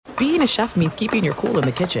being a chef means keeping your cool in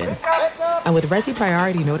the kitchen. And with Resi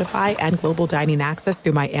Priority Notify and Global Dining Access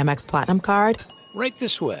through my Amex Platinum card, right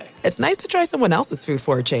this way. It's nice to try someone else's food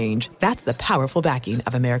for a change. That's the powerful backing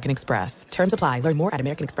of American Express. Terms apply. Learn more at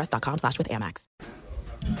americanexpress.com/withAmex.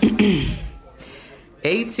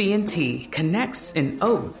 AT&T connects an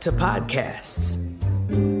ode to podcasts.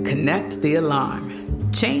 Connect the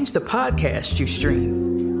alarm. Change the podcast you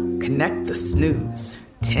stream. Connect the snooze.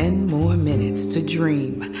 10 more minutes to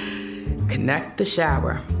dream. Connect the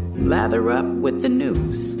shower. Lather up with the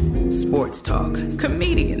news. Sports talk,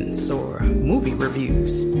 comedians, or movie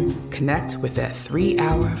reviews. Connect with that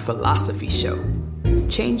 3-hour philosophy show.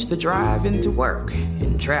 Change the drive into work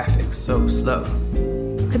in traffic so slow.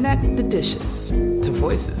 Connect the dishes to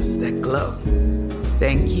voices that glow.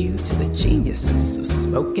 Thank you to the geniuses of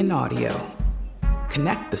spoken audio.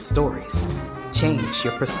 Connect the stories. Change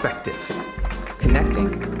your perspective.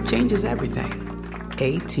 Connecting changes everything.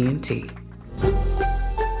 AT&T.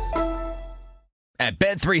 At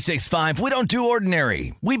Bet365, we don't do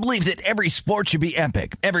ordinary. We believe that every sport should be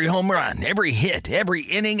epic. Every home run, every hit, every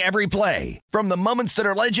inning, every play. From the moments that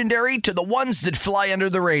are legendary to the ones that fly under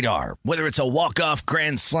the radar. Whether it's a walk-off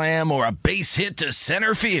grand slam or a base hit to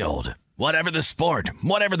center field. Whatever the sport,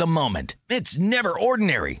 whatever the moment. It's never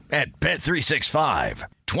ordinary at Bet365.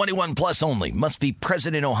 21 plus only. Must be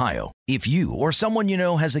present in Ohio. If you or someone you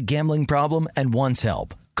know has a gambling problem and wants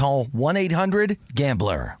help, call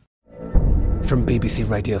 1-800-GAMBLER. From BBC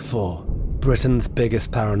Radio 4, Britain's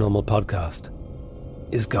biggest paranormal podcast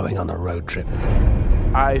is going on a road trip.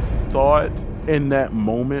 I thought in that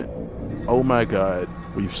moment, oh my God,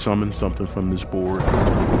 we've summoned something from this board.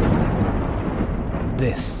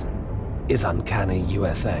 This is Uncanny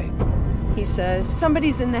USA. He says,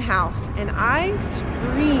 somebody's in the house, and I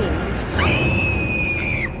screamed.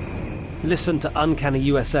 Listen to Uncanny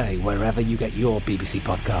USA wherever you get your BBC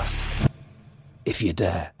podcasts, if you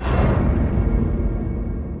dare.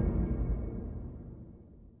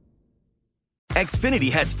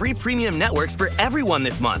 Xfinity has free premium networks for everyone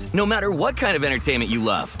this month, no matter what kind of entertainment you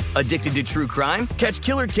love. Addicted to true crime? Catch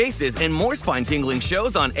killer cases and more spine-tingling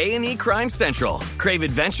shows on A&E Crime Central. Crave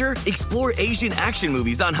adventure? Explore Asian action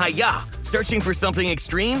movies on Hi-YAH. Searching for something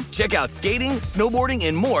extreme? Check out skating, snowboarding,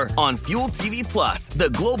 and more on Fuel TV Plus, the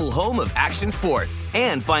global home of action sports.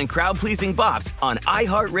 And find crowd-pleasing bops on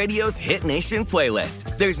iHeartRadio's Hit Nation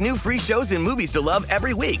playlist. There's new free shows and movies to love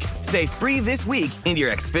every week. Say free this week in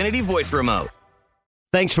your Xfinity voice remote.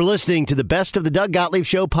 Thanks for listening to the Best of the Doug Gottlieb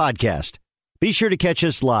Show podcast. Be sure to catch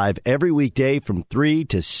us live every weekday from 3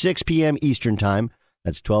 to 6 p.m. Eastern Time.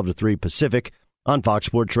 That's 12 to 3 Pacific on Fox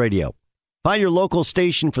Sports Radio. Find your local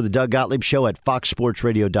station for the Doug Gottlieb Show at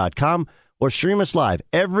foxsportsradio.com or stream us live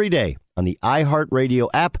every day on the iHeartRadio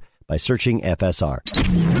app by searching FSR.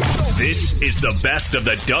 This is the Best of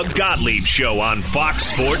the Doug Gottlieb Show on Fox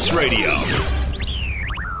Sports Radio.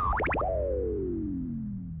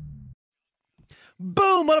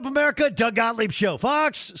 Boom! What up, America? Doug Gottlieb Show,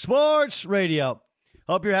 Fox Sports Radio.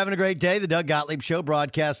 Hope you're having a great day. The Doug Gottlieb Show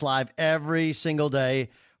broadcasts live every single day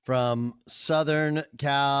from Southern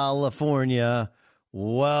California.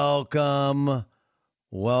 Welcome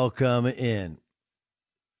in.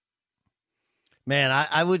 Man,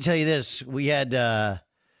 I would tell you this. We had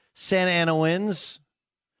Santa Ana winds,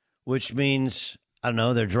 which means, I don't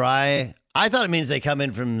know, they're dry. I thought it means they come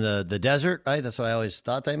in from the desert, right? That's what I always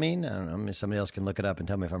thought they mean. I don't know. Maybe somebody else can look it up and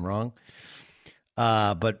tell me if I'm wrong.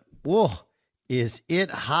 But, whoa, is it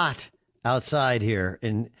hot outside here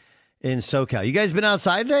in SoCal? You guys been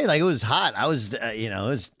outside today? Like, it was hot. I was, it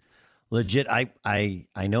was legit. I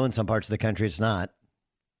know in some parts of the country it's not.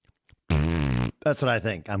 That's what I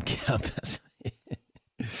think.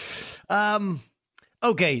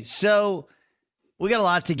 Okay, so we got a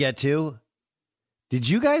lot to get to. Did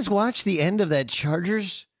you guys watch the end of that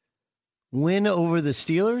Chargers win over the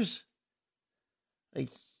Steelers? Like,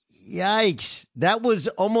 yikes. That was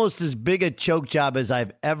almost as big a choke job as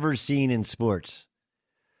I've ever seen in sports.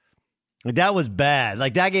 Like, that was bad.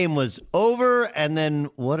 Like, that game was over, and then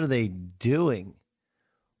what are they doing?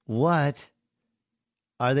 What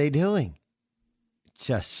are they doing?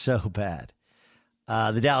 Just so bad.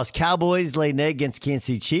 The Dallas Cowboys laid an egg against Kansas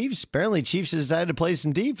City Chiefs. Apparently, Chiefs decided to play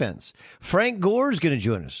some defense. Frank Gore's going to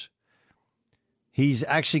join us. He's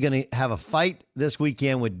actually going to have a fight this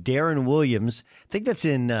weekend with Darren Williams. I think that's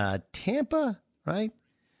in Tampa, right?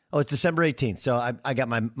 Oh, it's December 18th. So I got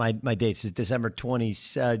my dates. It's November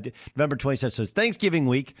 27th. So it's Thanksgiving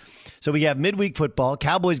week. So we have midweek football.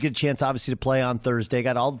 Cowboys get a chance, obviously, to play on Thursday.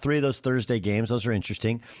 Got all three of those Thursday games. Those are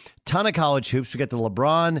interesting. Ton of college hoops. We got the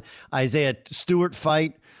LeBron, Isaiah Stewart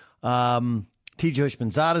fight. TJ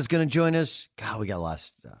Houshmandzadeh is going to join us. God, we got a lot of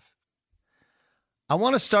stuff. I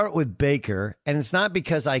want to start with Baker, and it's not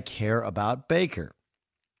because I care about Baker.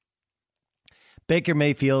 Baker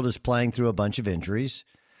Mayfield is playing through a bunch of injuries.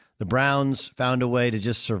 The Browns found a way to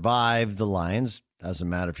just survive the Lions. Doesn't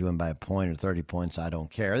matter if you win by a point or 30 points. I don't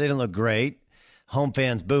care. They didn't look great. Home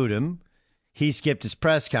fans booed him. He skipped his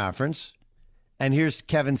press conference. And here's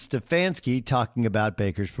Kevin Stefanski talking about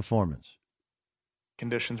Baker's performance.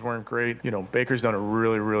 Conditions weren't great. You know, Baker's done a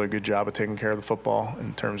really, really good job of taking care of the football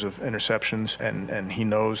in terms of interceptions, and he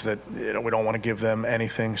knows that we don't want to give them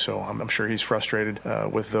anything, so I'm sure he's frustrated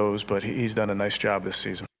with those, but he's done a nice job this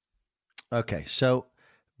season. Okay, so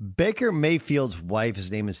Baker Mayfield's wife, his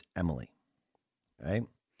name is Emily, right?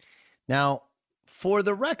 Now, for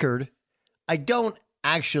the record, I don't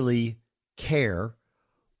actually care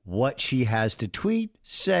what she has to tweet,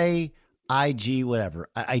 say, IG, whatever.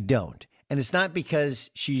 I don't. And it's not because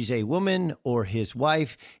she's a woman or his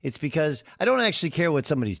wife. It's because I don't actually care what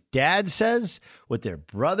somebody's dad says, what their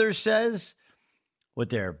brother says, what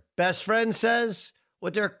their best friend says,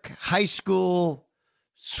 what their high school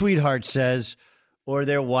sweetheart says, or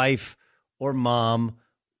their wife or mom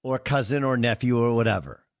or cousin or nephew or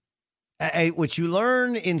whatever. What you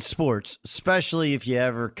learn in sports, especially if you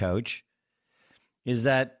ever coach, is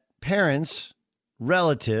that parents,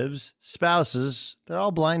 relatives, spouses, they're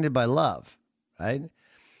all blinded by love, right?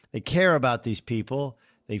 They care about these people.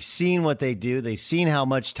 They've seen what they do. They've seen how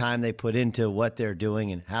much time they put into what they're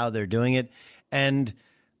doing and how they're doing it. And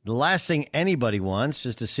the last thing anybody wants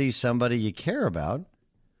is to see somebody you care about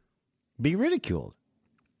be ridiculed.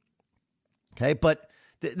 Okay, but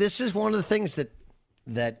this is one of the things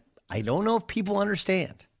that I don't know if people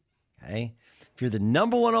understand. Okay, if you're the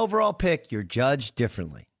number one overall pick, you're judged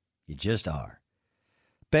differently. You just are.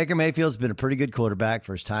 Baker Mayfield's been a pretty good quarterback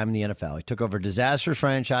for his time in the NFL. He took over a disastrous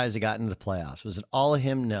franchise that got into the playoffs. Was it all of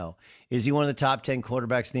him? No. Is he one of the top 10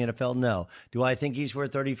 quarterbacks in the NFL? No. Do I think he's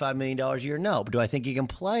worth $35 million a year? No. But do I think he can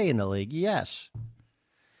play in the league? Yes.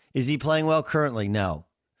 Is he playing well currently? No.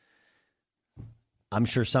 I'm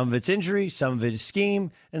sure some of it's injury, some of it is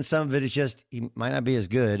scheme, and some of it is just he might not be as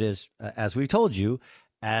good as we told you,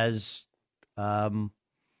 as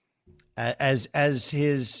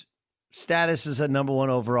his status as a number one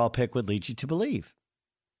overall pick would lead you to believe.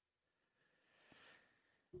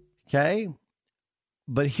 Okay.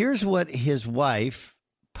 But here's what his wife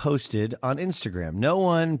posted on Instagram. No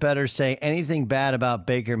one better say anything bad about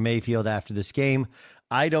Baker Mayfield after this game.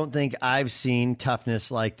 I don't think I've seen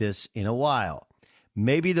toughness like this in a while.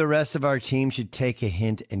 Maybe the rest of our team should take a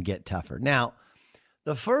hint and get tougher. Now,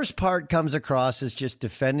 the first part comes across as just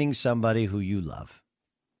defending somebody who you love.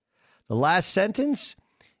 The last sentence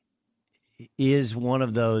is one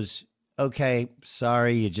of those, okay,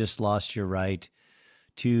 sorry, you just lost your right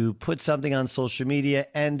to put something on social media.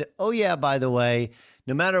 And, oh, yeah, by the way,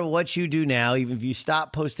 no matter what you do now, even if you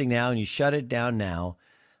stop posting now and you shut it down now,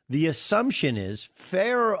 the assumption is,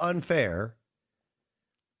 fair or unfair,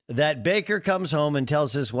 that Baker comes home and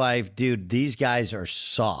tells his wife, dude, these guys are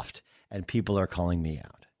soft and people are calling me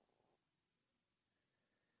out.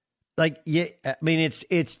 Like, yeah, I mean,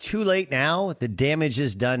 it's too late now. The damage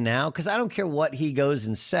is done now because I don't care what he goes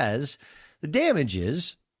and says. The damage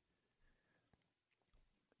is,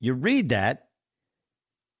 you read that,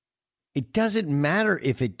 it doesn't matter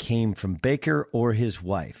if it came from Baker or his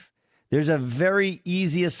wife. There's a very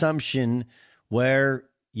easy assumption where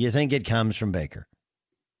you think it comes from Baker.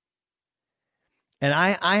 And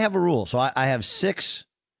I have a rule. So I have 6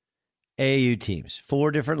 AAU teams,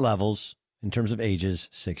 4 different levels. In terms of ages,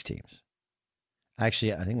 6 teams.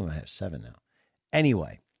 Actually, I think we might have 7 now.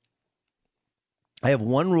 Anyway, I have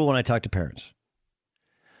one rule when I talk to parents.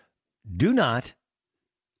 Do not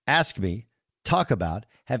ask me, talk about,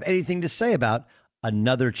 have anything to say about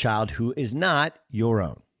another child who is not your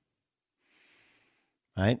own.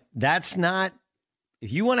 Right? That's not,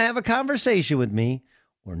 if you want to have a conversation with me,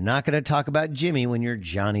 we're not going to talk about Jimmy when you're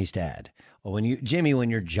Johnny's dad, or Jimmy when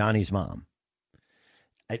you're Johnny's mom.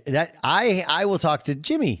 I will talk to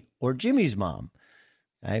Jimmy or Jimmy's mom.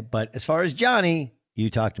 Right? But as far as Johnny, you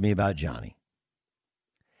talk to me about Johnny.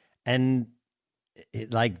 And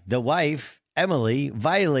like the wife, Emily,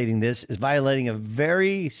 violating this is violating a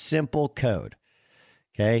very simple code.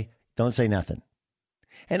 Okay? Don't say nothing.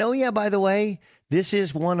 And oh yeah, by the way, this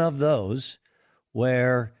is one of those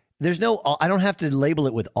where I don't have to label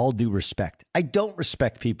it with all due respect. I don't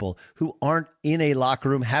respect people who aren't in a locker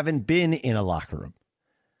room, haven't been in a locker room.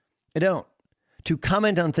 I don't. To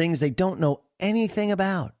comment on things they don't know anything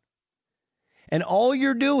about. And all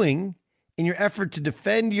you're doing in your effort to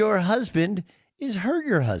defend your husband is hurt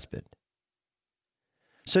your husband.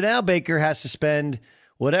 So now Baker has to spend,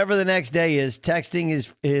 whatever the next day is, texting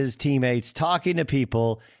his teammates, talking to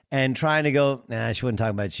people, and trying to go, nah, she wasn't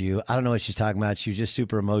talking about you. I don't know what she's talking about. She was just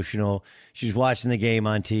super emotional. She's watching the game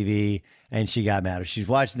on TV, and she got mad. Or she's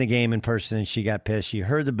watching the game in person, and she got pissed. She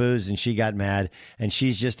heard the boos, and she got mad, and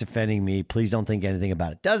she's just defending me. Please don't think anything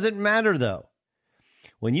about it. Doesn't matter, though.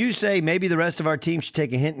 When you say maybe the rest of our team should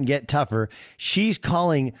take a hint and get tougher, she's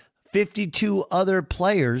calling 52 other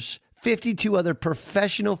players, 52 other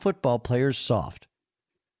professional football players soft.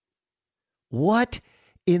 What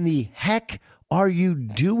in the heck are you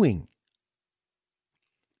doing?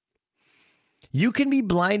 You can be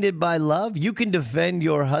blinded by love. You can defend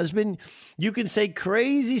your husband. You can say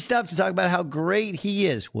crazy stuff to talk about how great he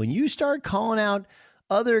is. When you start calling out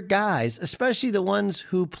other guys, especially the ones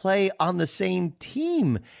who play on the same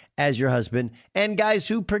team as your husband, and guys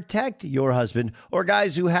who protect your husband, or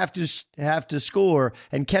guys who have to score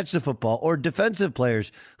and catch the football, or defensive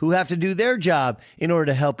players who have to do their job in order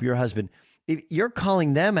to help your husband, if you're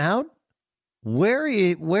calling them out, where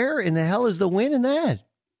in the hell is the win in that?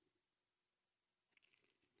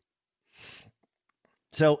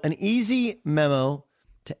 So an easy memo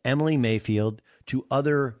to Emily Mayfield, to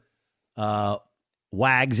other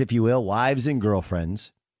wags, if you will, wives and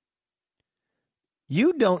girlfriends.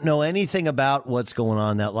 You don't know anything about what's going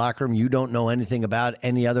on in that locker room. You don't know anything about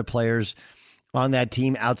any other players on that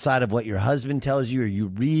team outside of what your husband tells you, or you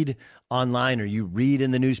read online, or you read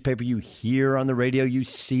in the newspaper, you hear on the radio, you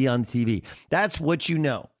see on TV. That's what you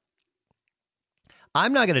know.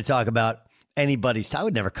 I'm not going to talk about anybody's. I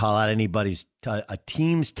would never call out anybody's a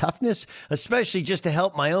team's toughness, especially just to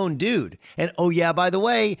help my own dude. And oh yeah, by the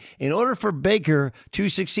way, in order for Baker to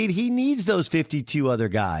succeed, he needs those 52 other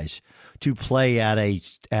guys to play at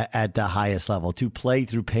the highest level, to play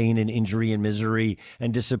through pain and injury and misery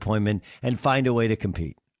and disappointment and find a way to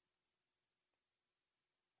compete.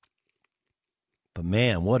 But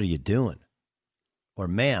man, what are you doing? Or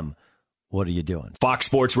ma'am, what are you doing? Fox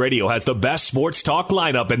Sports Radio has the best sports talk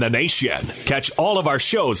lineup in the nation. Catch all of our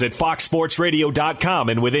shows at foxsportsradio.com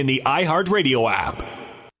and within the iHeartRadio app.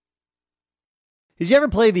 Did you ever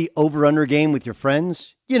play the over-under game with your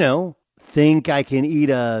friends? You know, think I can eat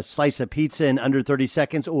a slice of pizza in under 30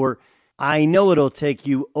 seconds, or I know it'll take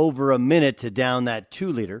you over a minute to down that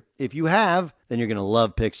 2-liter. If you have, then you're going to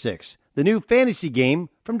love Pick 6, the new fantasy game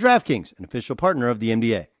from DraftKings, an official partner of the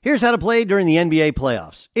NBA. Here's how to play during the NBA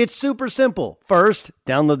playoffs. It's super simple. First,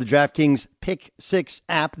 download the DraftKings Pick 6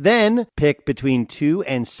 app, then pick between 2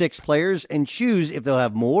 and 6 players and choose if they'll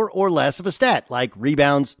have more or less of a stat, like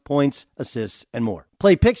rebounds, points, assists, and more.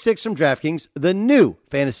 Play Pick 6 from DraftKings, the new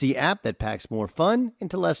fantasy app that packs more fun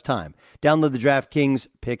into less time. Download the DraftKings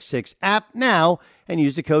Pick 6 app now and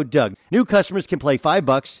use the code Doug. New customers can play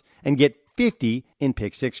 $5 and get 50 in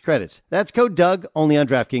Pick 6 credits. That's code Doug, only on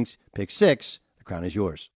DraftKings. Pick 6, the crown is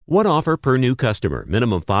yours. One offer per new customer.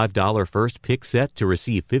 Minimum $5 first pick set to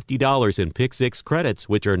receive $50 in Pick 6 credits,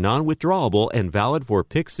 which are non-withdrawable and valid for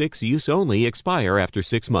Pick 6 use only. Expire after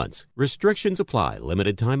 6 months. Restrictions apply.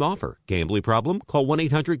 Limited time offer. Gambling problem? Call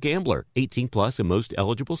 1-800-GAMBLER. 18 plus in most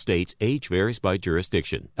eligible states. Age varies by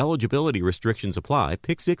jurisdiction. Eligibility restrictions apply.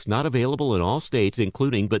 Pick 6 not available in all states,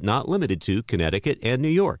 including but not limited to Connecticut and New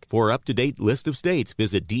York. For up-to-date list of states,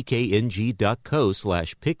 visit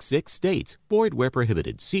dkng.co/pick6states. Void where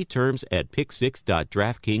prohibited. See terms at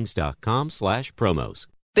pick6.draftkings.com/promos.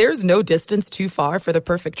 There's no distance too far for the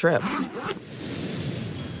perfect trip.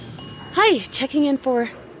 Hi, checking in for...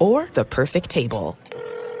 Or the perfect table.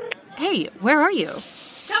 Hey, where are you?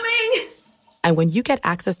 Coming! And when you get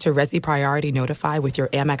access to Resi Priority Notify with your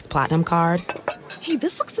Amex Platinum card... Hey,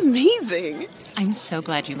 this looks amazing. I'm so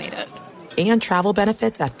glad you made it. And travel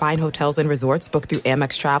benefits at fine hotels and resorts booked through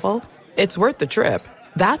Amex Travel, it's worth the trip.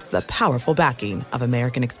 That's the powerful backing of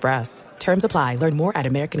American Express. Terms apply. Learn more at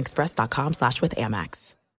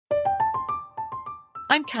americanexpress.com/withAmex.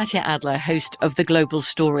 I'm Katya Adler, host of The Global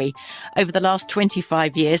Story. Over the last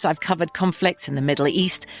 25 years, I've covered conflicts in the Middle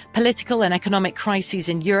East, political and economic crises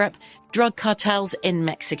in Europe, drug cartels in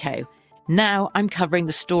Mexico. Now I'm covering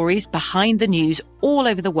the stories behind the news all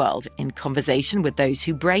over the world in conversation with those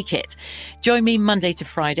who break it. Join me Monday to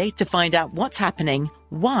Friday to find out what's happening,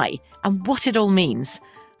 why, and what it all means.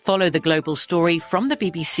 Follow The Global Story from the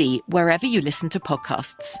BBC wherever you listen to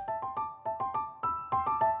podcasts.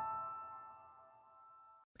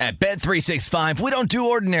 At Bet365, we don't do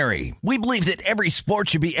ordinary. We believe that every sport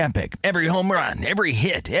should be epic. Every home run, every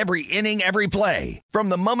hit, every inning, every play. From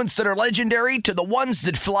the moments that are legendary to the ones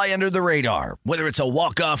that fly under the radar. Whether it's a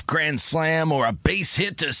walk-off grand slam or a base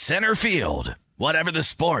hit to center field. Whatever the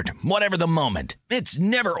sport, whatever the moment, it's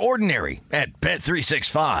never ordinary at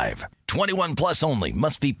Bet365. 21 plus only.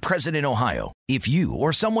 Must be present in Ohio. If you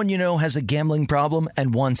or someone you know has a gambling problem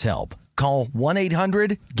and wants help, call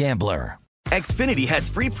 1-800-GAMBLER. Xfinity has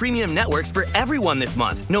free premium networks for everyone this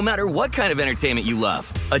month, no matter what kind of entertainment you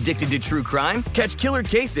love. Addicted to true crime? Catch killer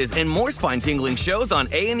cases and more spine-tingling shows on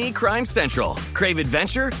A&E Crime Central. Crave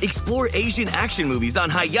adventure? Explore Asian action movies on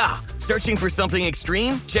Hi-YAH. Searching for something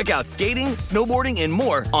extreme? Check out skating, snowboarding, and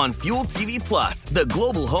more on Fuel TV Plus, the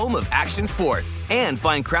global home of action sports. And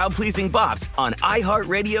find crowd-pleasing bops on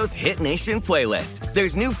iHeartRadio's Hit Nation playlist.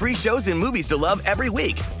 There's new free shows and movies to love every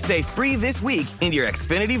week. Say free this week in your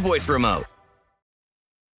Xfinity voice remote.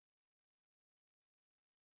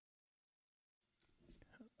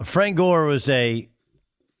 Frank Gore was a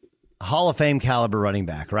Hall of Fame caliber running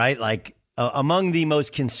back, right? Like among the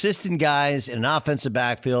most consistent guys in an offensive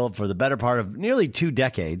backfield for the better part of nearly 2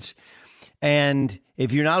 decades. And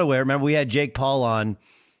if you're not aware, remember we had Jake Paul on,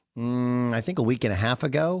 I think a week and a half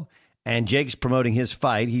ago, and Jake's promoting his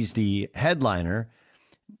fight. He's the headliner.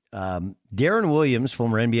 Darren Williams,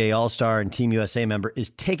 former NBA All-Star and Team USA member, is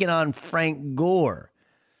taking on Frank Gore.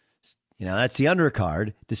 You know, that's the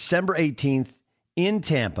undercard, December 18th. In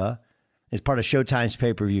Tampa, as part of Showtime's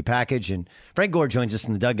pay-per-view package. And Frank Gore joins us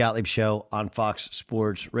in the Doug Gottlieb Show on Fox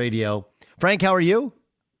Sports Radio. Frank, how are you?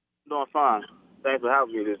 Doing fine. Thanks for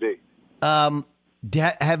having me today.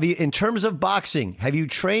 Have you, in terms of boxing, have you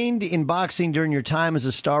trained in boxing during your time as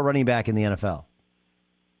a star running back in the NFL?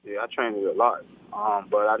 Yeah, I trained it a lot,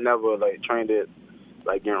 but I never trained it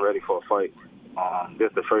getting ready for a fight. This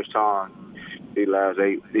is the first time these last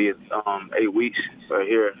 8 weeks right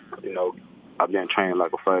here. I've been training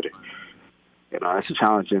like a fighter. It's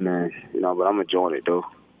challenging, and but I'm enjoying it though.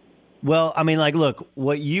 Well, I mean, look,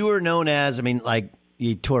 what you were known as,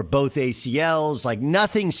 you tore both ACLs,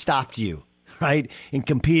 nothing stopped you, right, in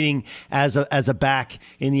competing as a back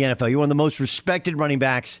in the NFL. You're one of the most respected running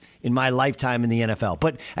backs in my lifetime in the NFL.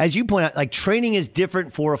 But as you point out, training is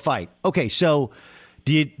different for a fight. Okay, so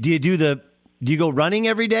do you go running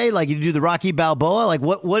every day? You do the Rocky Balboa?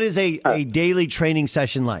 What is a daily training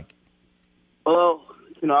session like? Well,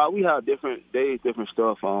 we have different days, different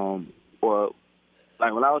stuff. But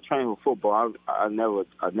when I was training for football, I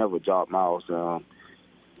never jogged miles.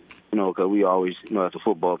 Because we always, as a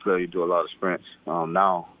football player, you do a lot of sprints.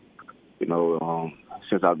 Now,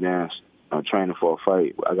 since I've been training for a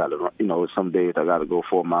fight, I got to, some days I got to go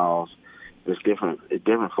 4 miles. It's different. It's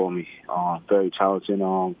different for me. Very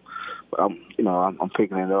challenging. But I'm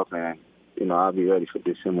picking it up, and I'll be ready for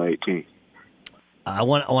December 18th. I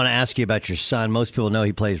want to ask you about your son. Most people know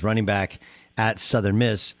he plays running back at Southern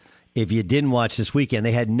Miss. If you didn't watch this weekend,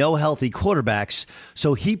 they had no healthy quarterbacks,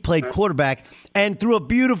 so he played quarterback and threw a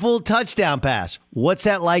beautiful touchdown pass. What's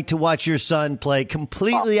that like to watch your son play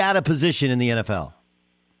completely out of position in the NFL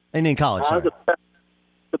and in college? It's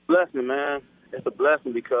a blessing, man. It's a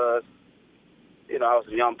blessing because, I was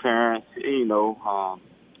a young parent. I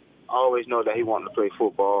always know that he wanted to play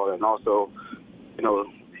football, and also,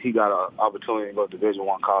 he got an opportunity to go to Division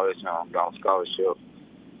I college, got on scholarship,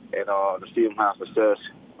 and to see him have success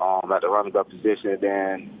at the running back position. And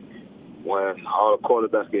then when all the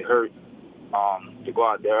quarterbacks get hurt, to go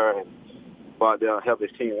out there and help his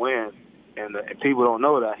team win. And people don't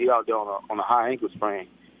know that he out there on a high ankle sprain.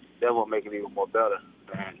 That will make it even more better.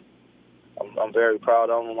 And I'm very proud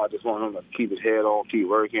of him. I just want him to keep his head on, keep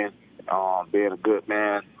working, being a good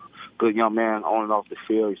man, good young man on and off the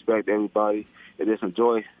field, respect everybody. And just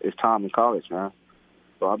enjoy his time in college, man.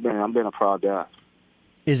 So I've been a proud dad.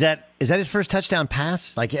 Is that his first touchdown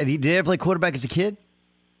pass? Did he ever play quarterback as a kid?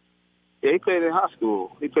 Yeah, he played in high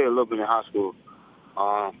school. He played a little bit in high school.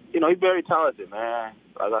 He's very talented, man.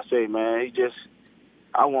 Like I say, man,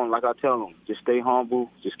 like I tell him, just stay humble,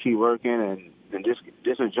 just keep working, and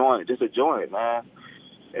just enjoy it. Just enjoy it, man.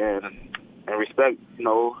 And respect,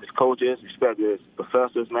 his coaches, respect his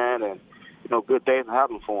professors, man, and good things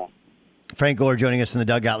happen for him. Frank Gore joining us in the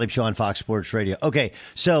Doug Gottlieb Show on Fox Sports Radio. Okay,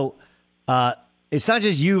 so it's not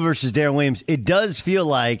just you versus Darren Williams. It does feel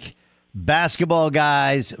like basketball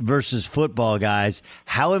guys versus football guys.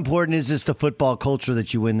 How important is this to football culture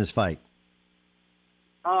that you win this fight?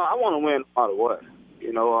 I want to win no matter what.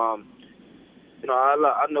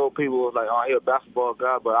 I know people are like, oh, he's a basketball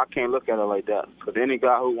guy, but I can't look at it like that. Because any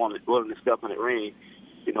guy who willing to step in the ring,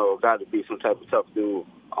 got to be some type of tough dude.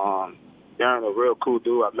 Darren, a real cool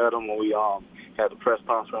dude. I met him when we had the press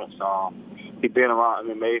conference. He's been around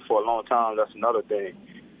MMA for a long time. That's another thing.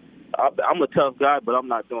 I'm a tough guy, but I'm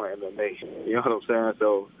not doing MMA. You know what I'm saying?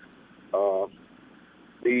 So,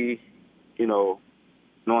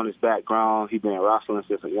 knowing his background, he's been wrestling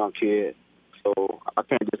since a young kid. So I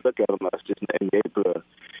can't just look at him as just an NBA player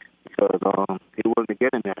because he wasn't to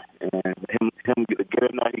get in there, and him to get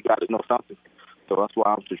in there, he got to know something. So that's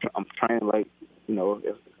why I'm training like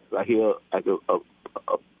a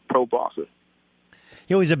pro boxer.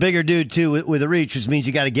 He's a bigger dude too with a reach, which means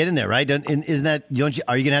you got to get in there, right? Isn't that?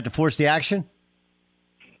 Are you going to have to force the action?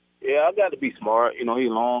 Yeah, I got to be smart. He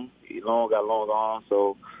long, got long arms,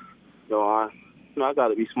 so I got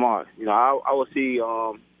to be smart. I will see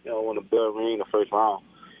when the bell ring the first round,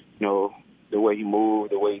 the way he moves,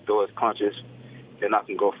 the way he throws his punches, then I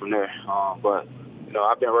can go from there. But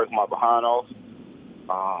I've been working my behind off.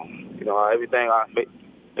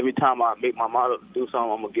 Every time I make my mind up to do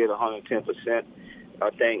something, I'm gonna get 110%. I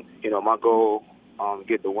think my goal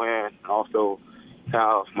get the win, and also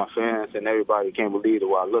have my fans and everybody can believe it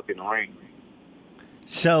while I look in the ring.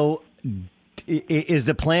 So, is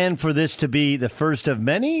the plan for this to be the first of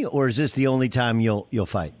many, or is this the only time you'll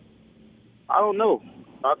fight? I don't know.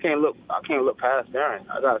 I can't look past Darren.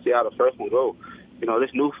 I gotta see how the first one goes.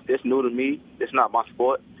 This new to me. It's not my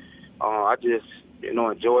sport. I just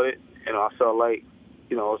enjoy it. I felt like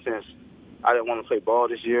since I didn't want to play ball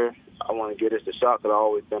this year, I want to give this a shot because I've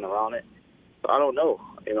always been around it. So I don't know.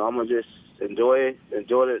 I'm gonna just enjoy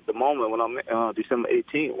the moment when I'm December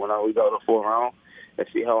 18th when we go to the 4th round and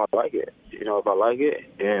see how I like it. If I like it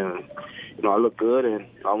and I look good and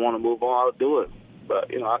I want to move on, I'll do it.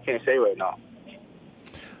 But I can't say right now.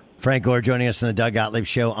 Frank Gore joining us on the Doug Gottlieb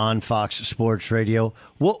Show on Fox Sports Radio.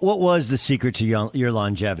 What was the secret to your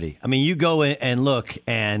longevity? I mean, you go in and look,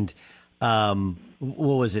 and what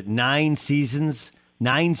was it? 9 seasons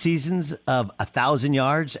of 1,000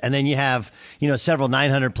 yards, and then you have several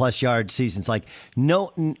 900+ yard seasons. Like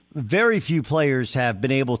very few players have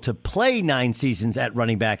been able to play 9 seasons at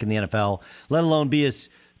running back in the NFL, let alone be as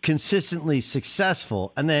consistently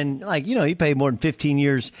successful. And then he played more than 15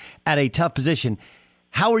 years at a tough position.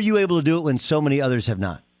 How are you able to do it when so many others have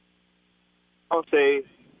not? I would say,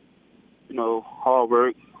 hard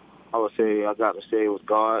work. I would say I got to say it was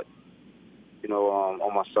God,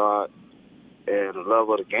 on my side, and the love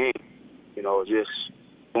of the game. Just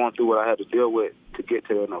going through what I had to deal with to get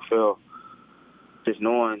to the NFL. Just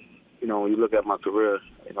knowing, when you look at my career,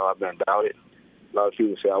 I've been doubted. A lot of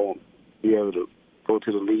people say I won't be able to go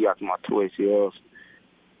to the league after my 2 ACLs.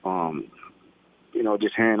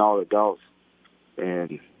 Just hearing all the doubts.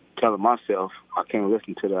 And telling myself I can't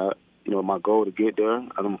listen to that. My goal to get there,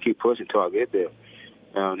 I'm going to keep pushing until I get there.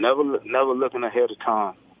 Never looking ahead of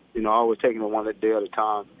time. Always taking it one day at a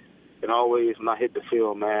time. And always when I hit the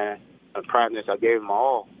field, man, in practice, I gave it my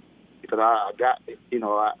all. Because I got,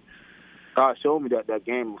 God showed me that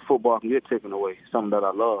game of football can get taken away, something that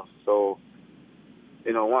I love. So,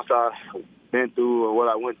 once I been through what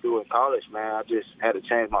I went through in college, man, I just had to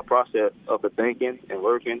change my process of the thinking and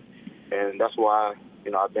working. And that's why,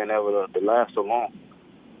 I've been able to last so long.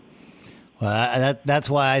 Well, that's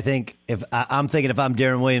why I think if I'm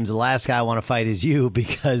Darren Williams, the last guy I want to fight is you,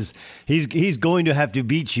 because he's going to have to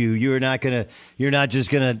beat you. You're not just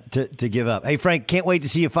gonna give up. Hey, Frank, can't wait to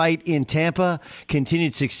see you fight in Tampa.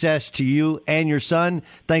 Continued success to you and your son.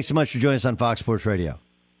 Thanks so much for joining us on Fox Sports Radio.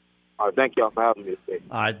 All right, thank y'all for having me today.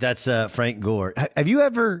 All right, that's Frank Gore. Have you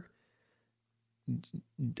ever,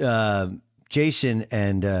 Jason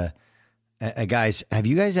and guys, have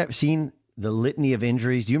you guys ever seen the litany of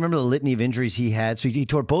injuries? Do you remember the litany of injuries he had? So he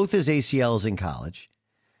tore both his ACLs in college.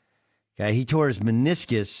 Okay, he tore his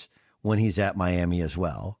meniscus when he's at Miami as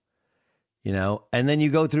well. And then you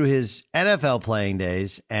go through his NFL playing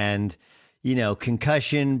days and,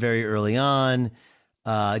 concussion very early on,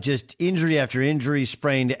 just injury after injury,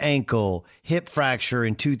 sprained ankle, hip fracture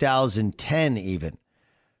in 2010 even,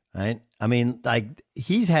 right? I mean,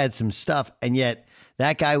 he's had some stuff, and yet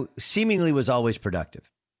that guy seemingly was always productive.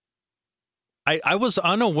 I was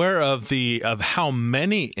unaware of how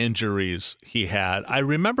many injuries he had. I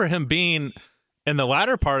remember him being, in the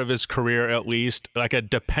latter part of his career at least, like a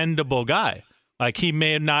dependable guy. Like he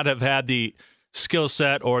may not have had the skill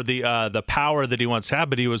set or the power that he once had,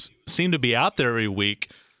 but he seemed to be out there every week.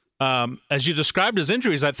 As you described his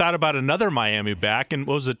injuries, I thought about another Miami back, and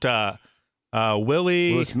what was it?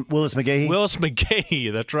 Willis McGahee. Willis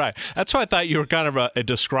McGahee, that's right. That's what I thought you were kind of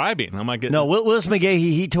describing. No, Willis McGahee,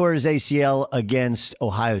 he tore his ACL against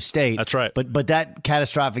Ohio State. That's right. But that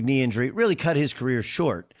catastrophic knee injury really cut his career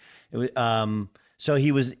short. So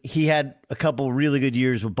he had a couple really good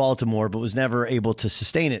years with Baltimore, but was never able to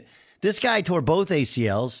sustain it. This guy tore both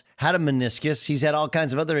ACLs, had a meniscus. He's had all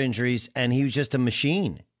kinds of other injuries, and he was just a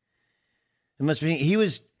machine. He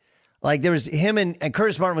was like, there was him and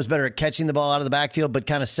Curtis Martin was better at catching the ball out of the backfield, but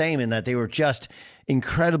kind of same in that they were just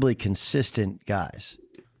incredibly consistent guys.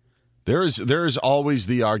 There's always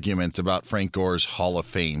the argument about Frank Gore's Hall of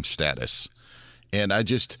Fame status. And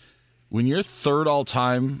when you're third all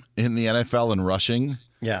time in the NFL in rushing,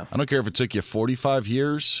 yeah, I don't care if it took you 45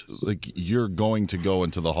 years, like you're going to go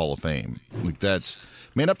into the Hall of Fame. Like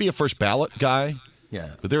may not be a first ballot guy,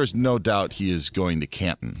 yeah, but there is no doubt he is going to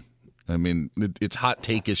Canton. I mean, it's hot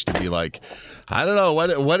take-ish to be like, I don't know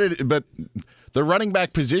but the running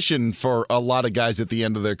back position for a lot of guys at the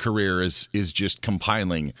end of their career is just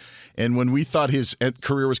compiling. And when we thought his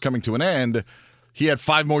career was coming to an end, he had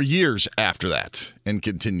 5 more years after that and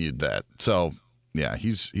continued that. So, yeah,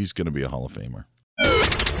 he's going to be a Hall of Famer.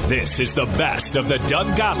 This is the best of the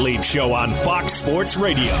Doug Gottlieb Show on Fox Sports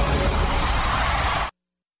Radio.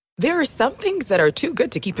 There are some things that are too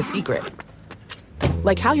good to keep a secret.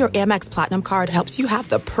 Like how your Amex Platinum card helps you have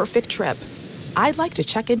the perfect trip. I'd like to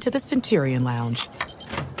check into the Centurion Lounge.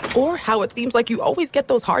 Or how it seems like you always get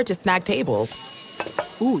those hard-to-snag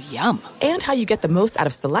tables. Ooh, yum. And how you get the most out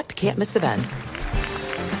of select can't-miss events.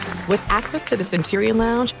 With access to the Centurion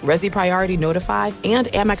Lounge, Resi Priority Notify, and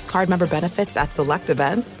Amex card member benefits at select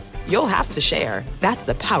events, you'll have to share. That's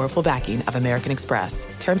the powerful backing of American Express.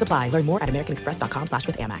 Terms apply. Learn more at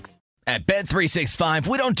americanexpress.com/withAmex. At Bet365,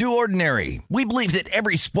 we don't do ordinary. We believe that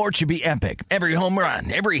every sport should be epic. Every home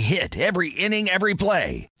run, every hit, every inning, every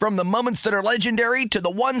play. From the moments that are legendary to the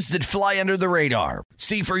ones that fly under the radar.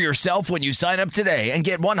 See for yourself when you sign up today and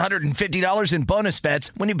get $150 in bonus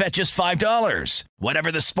bets when you bet just $5.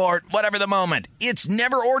 Whatever the sport, whatever the moment, it's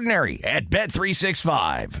never ordinary at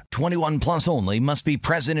Bet365. 21 plus only. Must be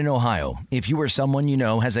present in Ohio. If you or someone you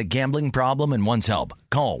know has a gambling problem and wants help,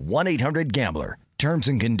 call 1-800-GAMBLER. Terms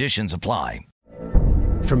and conditions apply.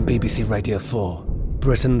 From BBC Radio 4,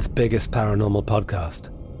 Britain's biggest paranormal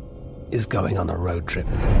podcast is going on a road trip.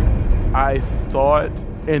 I thought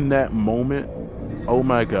in that moment, oh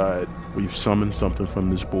my God, we've summoned something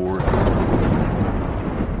from this board.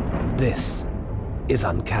 This is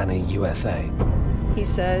Uncanny USA. He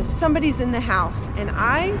says, somebody's in the house, and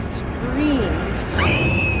I screamed.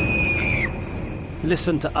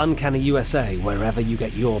 Listen to Uncanny USA wherever you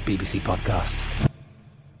get your BBC podcasts,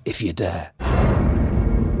 if you dare.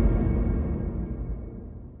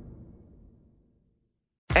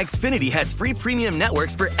 Xfinity has free premium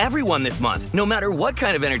networks for everyone this month, no matter what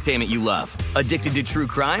kind of entertainment you love. Addicted to true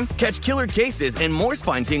crime? Catch killer cases and more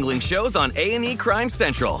spine-tingling shows on A&E Crime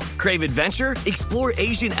Central. Crave adventure? Explore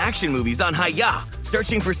Asian action movies on Hi-Ya.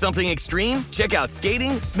 Searching for something extreme? Check out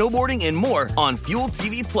skating, snowboarding, and more on Fuel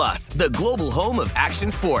TV Plus, the global home of action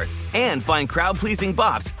sports. And find crowd-pleasing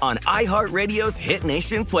bops on iHeartRadio's Hit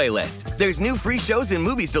Nation playlist. There's new free shows and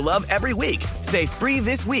movies to love every week. Say free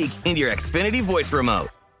this week in your Xfinity voice remote.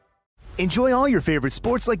 Enjoy all your favorite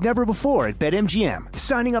sports like never before at BetMGM.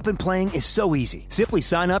 Signing up and playing is so easy. Simply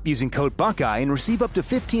sign up using code Buckeye and receive up to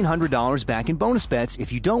 $1,500 back in bonus bets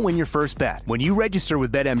if you don't win your first bet. When you register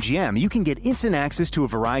with BetMGM, you can get instant access to a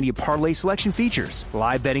variety of parlay selection features,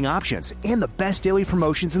 live betting options, and the best daily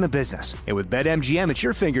promotions in the business. And with BetMGM at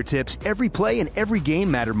your fingertips, every play and every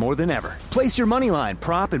game matter more than ever. Place your moneyline,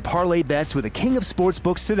 prop, and parlay bets with the king of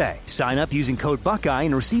sportsbooks today. Sign up using code Buckeye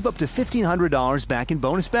and receive up to $1,500 back in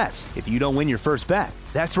bonus bets if you don't win your first bet.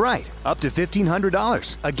 That's right, up to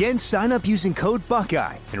 $1,500. Again, sign up using code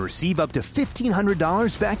Buckeye and receive up to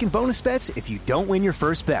 $1,500 back in bonus bets if you don't win your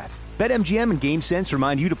first bet. BetMGM and GameSense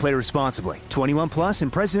remind you to play responsibly. 21 plus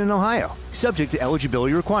and present in Ohio. Subject to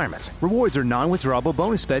eligibility requirements. Rewards are non-withdrawable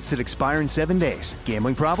bonus bets that expire in 7 days.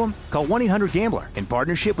 Gambling problem? Call 1-800-GAMBLER in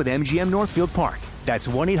partnership with MGM Northfield Park. That's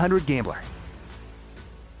 1-800-GAMBLER.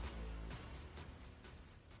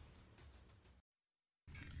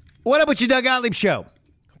 What up with you, Doug Gottlieb Show?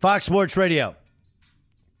 Fox Sports Radio.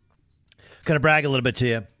 Gonna brag a little bit to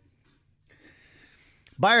you.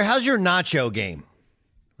 Buyer, how's your nacho game?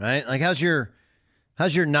 Right? Like, how's your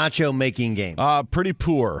nacho making game? Pretty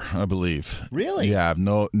poor, I believe. Really? Yeah, I have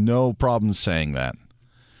no problem saying that.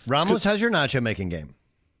 Ramos, how's your nacho making game?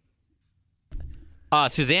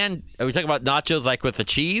 Suzanne, are we talking about nachos like with the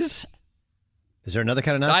cheese? Is there another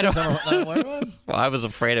kind of nachos? Well, I was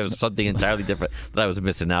afraid it was something entirely different that I was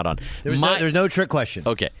missing out on. There's no trick question.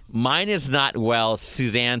 Okay. Mine is not well.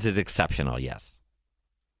 Suzanne's is exceptional, yes.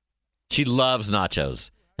 She loves nachos,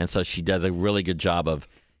 and so she does a really good job of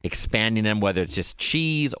expanding them, whether it's just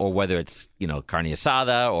cheese or whether it's, carne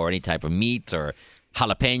asada or any type of meat or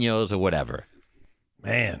jalapenos or whatever.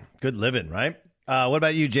 Man, good living, right? What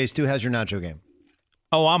about you, Jay Stu? How's your nacho game?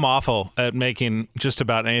 Oh, I'm awful at making just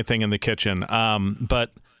about anything in the kitchen.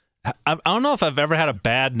 But I don't know if I've ever had a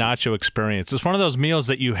bad nacho experience. It's one of those meals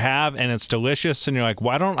that you have and it's delicious, and you're like,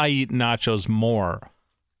 why don't I eat nachos more?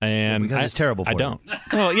 And because it's terrible for you. I don't.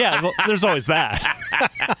 Well, yeah, there's always that.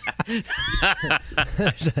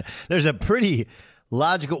 There's a pretty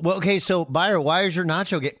logical. Well, okay, so Byron, why is your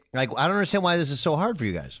nacho game? Like, I don't understand why this is so hard for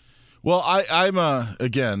you guys. Well, I'm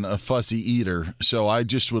again a fussy eater, so I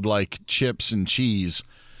just would like chips and cheese,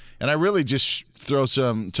 and I really just throw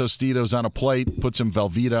some Tostitos on a plate, put some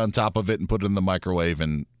Velveeta on top of it, and put it in the microwave,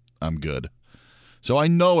 and I'm good. So I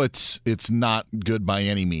know it's not good by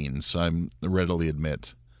any means. I'm readily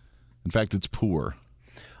admit. In fact, it's poor.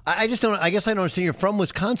 I just don't. I guess I don't understand. You're from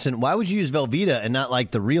Wisconsin. Why would you use Velveeta and not like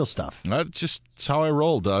the real stuff? It's how I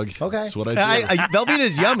roll, Doug. Okay, that's what I do. Velveeta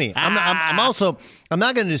is yummy. I'm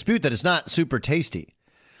not going to dispute that it's not super tasty.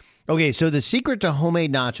 Okay, so the secret to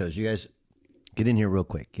homemade nachos. You guys get in here real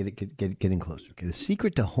quick. Get in closer. Okay, the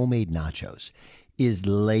secret to homemade nachos is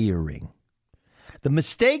layering. The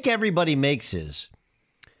mistake everybody makes is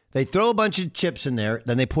they throw a bunch of chips in there,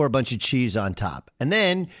 then they pour a bunch of cheese on top. And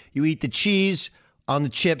then you eat the cheese on the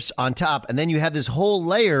chips on top, and then you have this whole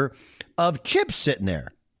layer of chips sitting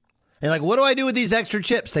there. And you're like, what do I do with these extra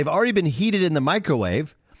chips? They've already been heated in the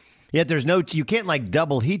microwave, yet you can't like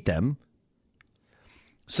double heat them.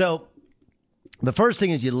 So the first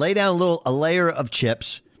thing is you lay down a layer of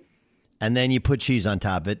chips, and then you put cheese on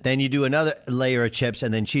top of it. Then you do another layer of chips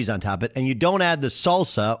and then cheese on top of it. And you don't add the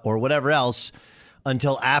salsa or whatever else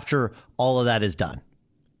until after all of that is done.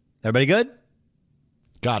 Everybody good?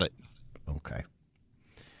 Got it.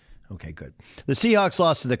 Okay, good. The Seahawks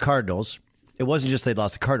lost to the Cardinals. It wasn't just they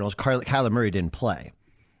lost the Cardinals. Kyler Murray didn't play.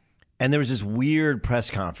 And there was this weird press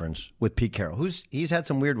conference with Pete Carroll. He's had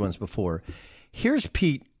some weird ones before. Here's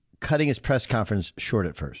Pete cutting his press conference short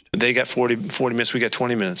at first. They got 40 minutes, we got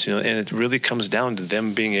 20 minutes, and it really comes down to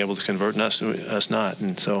them being able to convert and us not.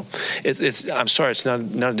 And so it's I'm sorry, it's not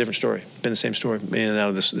a different story. It's been the same story in and out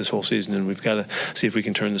of this whole season, and we've got to see if we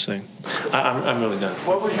can turn this thing. I'm really done.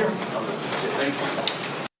 What was your... Thank you.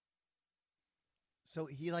 So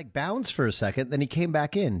he bounced for a second, then he came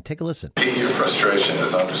back in. Take a listen. Your frustration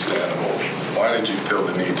is understandable. Why did you feel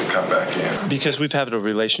the need to come back in? Because we've had a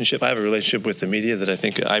relationship. I have a relationship with the media that I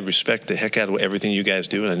think I respect the heck out of everything you guys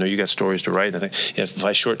do, and I know you got stories to write. And I think if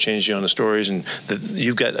I shortchange you on the stories, and that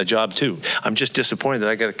you've got a job too. I'm just disappointed that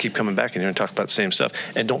I got to keep coming back in here and talk about the same stuff,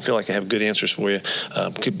 and don't feel like I have good answers for you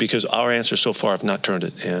because our answers so far have not turned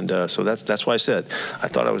it. And so that's why I said I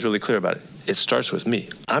thought I was really clear about it. It starts with me.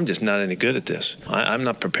 I'm just not any good at this. I'm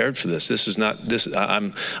not prepared for this. This is not this.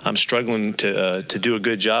 I'm struggling to do a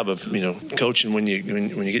good job of coaching when you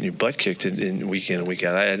get your butt kicked in week in and week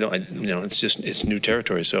out. It's new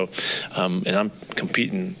territory. So and I'm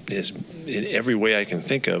competing in every way I can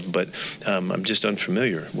think of, but I'm just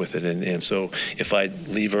unfamiliar with it. And so if I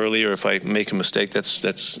leave early or if I make a mistake,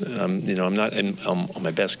 I'm not on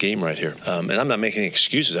my best game right here. And I'm not making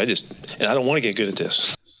excuses. I don't want to get good at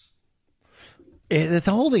this. The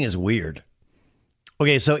whole thing is weird.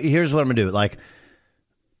 Okay, so here's what I'm gonna do.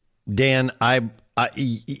 Dan,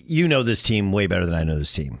 you know this team way better than I know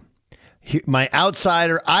this team. My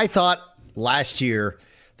outsider, I thought last year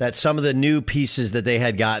that some of the new pieces that they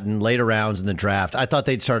had gotten later rounds in the draft, I thought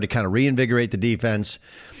they'd start to kind of reinvigorate the defense.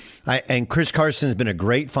 And Chris Carson has been a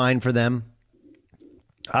great find for them.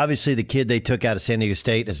 Obviously, the kid they took out of San Diego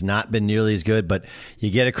State has not been nearly as good, but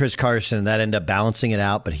you get a Chris Carson, and that ended up balancing it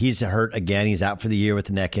out. But he's hurt again. He's out for the year with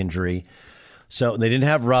a neck injury. So they didn't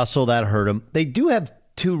have Russell. That hurt him. They do have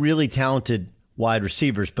two really talented wide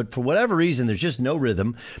receivers, but for whatever reason, there's just no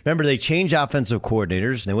rhythm. Remember, they changed offensive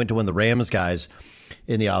coordinators. They went to one of the Rams guys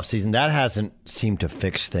in the offseason. That hasn't seemed to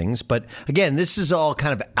fix things. But again, this is all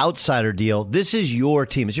kind of outsider deal. This is your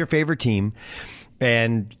team. It's your favorite team.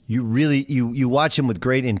 And you really you watch them with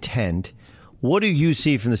great intent. What do you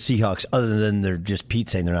see from the Seahawks other than they're just Pete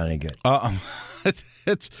saying they're not any good?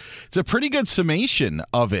 It's a pretty good summation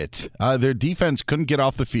of it. Their defense couldn't get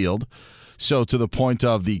off the field. So to the point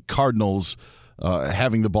of the Cardinals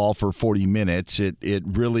having the ball for 40 minutes, it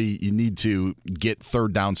really, you need to get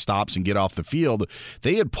third down stops and get off the field.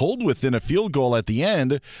 They had pulled within a field goal at the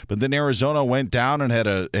end, but then Arizona went down and had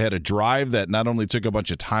a drive that not only took a bunch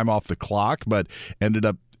of time off the clock, but ending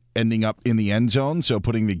up in the end zone, so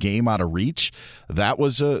putting the game out of reach. That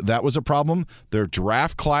was a problem. Their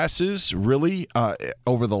draft classes really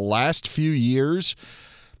over the last few years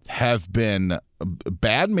have been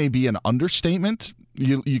bad, maybe an understatement.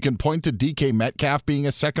 You can point to DK Metcalf being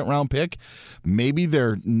a second-round pick. Maybe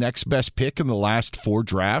their next best pick in the last 4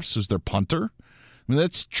 drafts is their punter. I mean,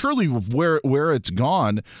 that's truly where it's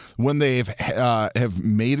gone. When they have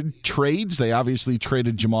made trades, they obviously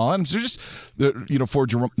traded Jamal Adams. They're just for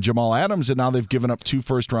Jamal Adams, and now they've given up 2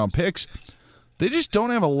 first-round picks. They just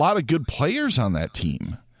don't have a lot of good players on that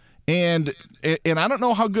team. And I don't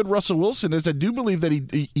know how good Russell Wilson is. I do believe that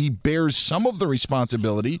he bears some of the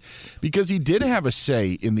responsibility because he did have a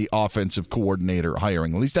say in the offensive coordinator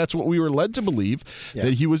hiring. At least that's what we were led to believe,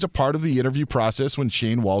 that he was a part of the interview process when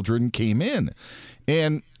Shane Waldron came in.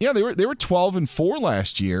 And yeah, they were 12-4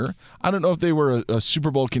 last year. I don't know if they were a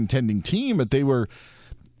Super Bowl contending team, but they were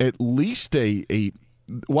at least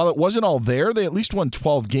while it wasn't all there, they at least won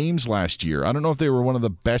 12 games last year. I don't know if they were one of the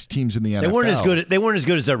best teams in the NFL. They weren't as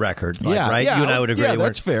good as their record, right? Yeah, you and I would agree. Yeah,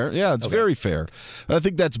 that's fair. Yeah, it's very fair. But I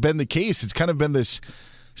think that's been the case. It's kind of been this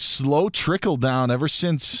slow trickle down ever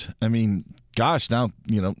since, now,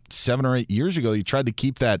 7 or 8 years ago, you tried to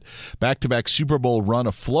keep that back-to-back Super Bowl run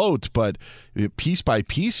afloat, but piece by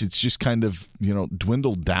piece, it's just kind of,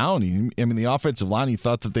 dwindled down. The offensive line, you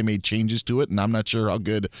thought that they made changes to it, and I'm not sure how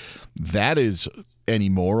good that is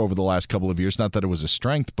anymore over the last couple of years. Not that it was a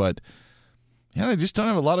strength, but yeah, they just don't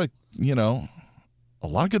have a lot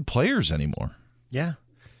of good players anymore. Yeah.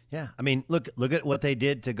 Yeah. Look at what they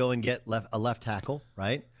did to go and get a left tackle,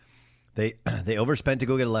 right? They overspent to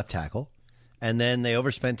go get a left tackle, and then they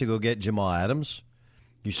overspent to go get Jamal Adams.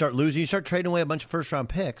 You start losing, you start trading away a bunch of first-round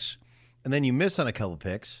picks, and then you miss on a couple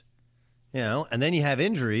picks, and then you have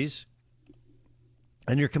injuries,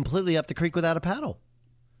 and you're completely up the creek without a paddle.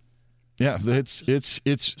 Yeah,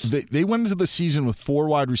 they went into the season with 4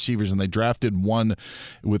 wide receivers, and they drafted one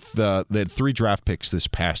with they had 3 draft picks this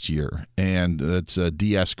past year, and that's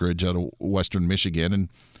D. Eskridge out of Western Michigan, and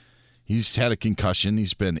he's had a concussion.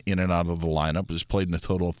 He's been in and out of the lineup. He's played in a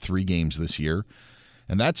total of 3 games this year,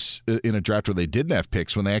 and that's in a draft where they didn't have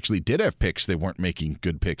picks. When they actually did have picks, they weren't making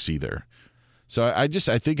good picks either. So I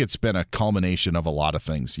think it's been a culmination of a lot of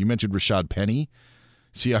things. You mentioned Rashad Penny.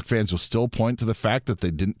 Seahawks fans will still point to the fact that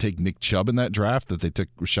they didn't take Nick Chubb in that draft, that they took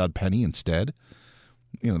Rashad Penny instead.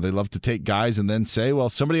 They love to take guys and then say, well,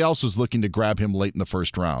 somebody else was looking to grab him late in the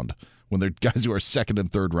first round when they're guys who are second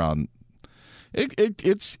and third round.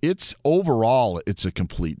 It's overall, it's a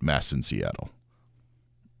complete mess in Seattle.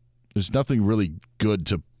 There's nothing really good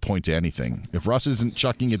to point to anything. If Russ isn't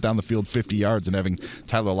chucking it down the field 50 yards and having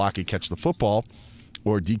Tyler Lockett catch the football,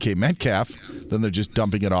 or DK Metcalf, then they're just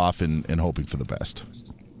dumping it off and hoping for the best.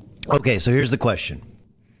 Okay, so here's the question.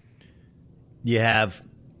 You have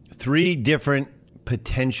 3 different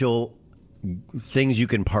potential things you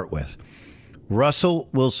can part with. Russell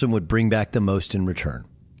Wilson would bring back the most in return.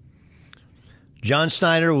 John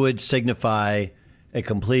Schneider would signify a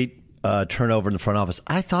complete turnover in the front office.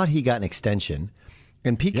 I thought he got an extension,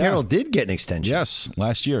 and Pete Carroll did get an extension. Yes,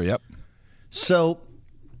 last year, yep. So,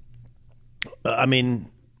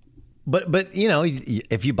 but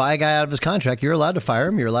if you buy a guy out of his contract, you're allowed to fire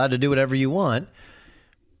him. You're allowed to do whatever you want.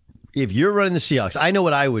 If you're running the Seahawks, I know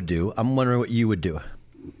what I would do. I'm wondering what you would do.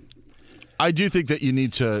 I do think that you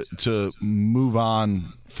need to move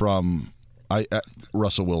on from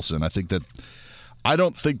Russell Wilson. I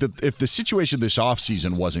don't think that if the situation this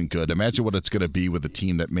offseason wasn't good, imagine what it's going to be with a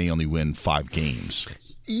team that may only win 5 games.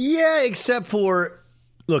 Yeah, except for,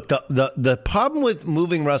 look, the problem with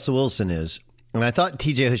moving Russell Wilson is, and I thought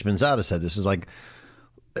TJ Houshmandzadeh said this, is like,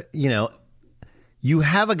 you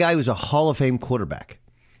have a guy who's a Hall of Fame quarterback.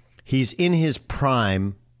 He's in his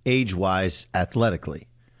prime age-wise athletically,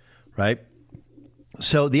 right?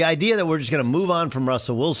 So the idea that we're just going to move on from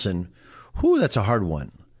Russell Wilson, that's a hard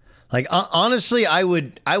one. Like, honestly, I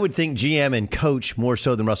would think GM and coach more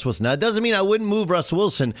so than Russell Wilson. Now, it doesn't mean I wouldn't move Russell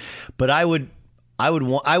Wilson, but I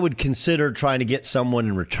would consider trying to get someone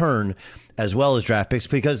in return as well as draft picks,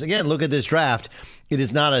 because again, look at this draft. It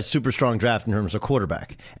is not a super strong draft in terms of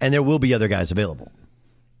quarterback, and there will be other guys available.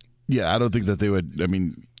 Yeah, I don't think that they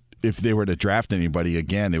would. If they were to draft anybody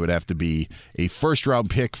again, it would have to be a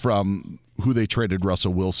first-round pick from who they traded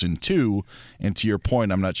Russell Wilson to. And to your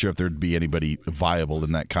point, I'm not sure if there'd be anybody viable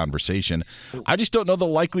in that conversation. I just don't know the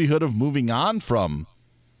likelihood of moving on from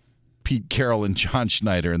Pete Carroll and John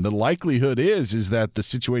Schneider. And the likelihood is that the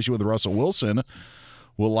situation with Russell Wilson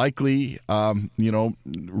will likely,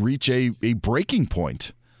 reach a breaking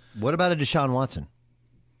point. What about a Deshaun Watson?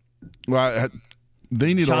 Well,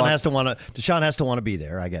 they need Deshaun has to want to be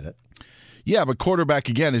there. I get it. Yeah, but quarterback,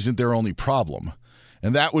 again, isn't their only problem.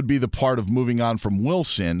 And that would be the part of moving on from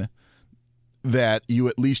Wilson, that you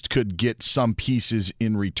at least could get some pieces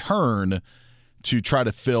in return to try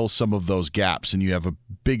to fill some of those gaps. And you have a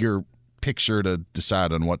bigger picture to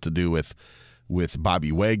decide on what to do with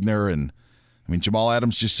Bobby Wagner. And Jamal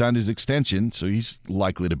Adams just signed his extension, so he's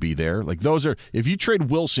likely to be there. Like, those are, if you trade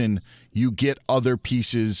Wilson, you get other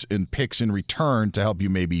pieces and picks in return to help you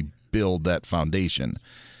maybe build that foundation.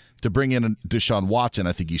 To bring in Deshaun Watson,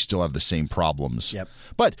 I think you still have the same problems. Yep.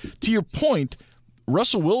 But to your point,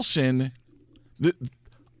 Russell Wilson,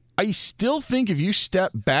 I still think if you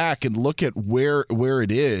step back and look at where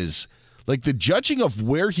it is, like the judging of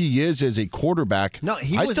where he is as a quarterback,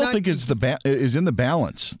 I still think it's is in the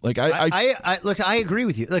balance. Like look, I agree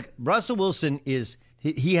with you. Look, Russell Wilson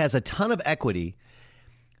he has a ton of equity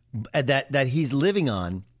that he's living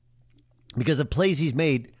on because of plays he's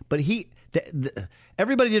made. But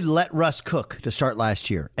everybody did let Russ cook to start last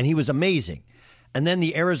year, and he was amazing. And then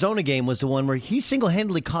the Arizona game was the one where he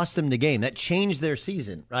single-handedly cost them the game. That changed their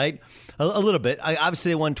season, right? A little bit.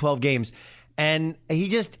 Obviously, they won 12 games. And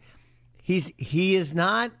he is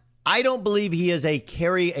not, I don't believe he is a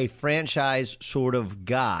carry a franchise sort of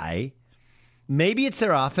guy. Maybe it's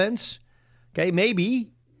their offense. Okay,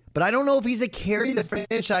 maybe. But I don't know if he's a carry the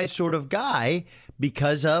franchise sort of guy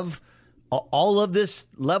because of all of this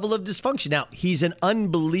level of dysfunction. Now, he's an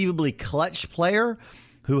unbelievably clutch player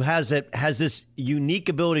who has this unique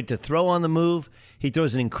ability to throw on the move. He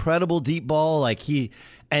throws an incredible deep ball.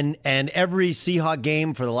 And every Seahawk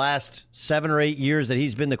game for the last 7 or 8 years that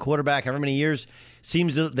he's been the quarterback, however many years,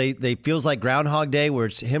 seems they feels like Groundhog Day where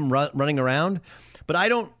it's him running around.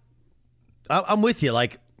 But I'm with you.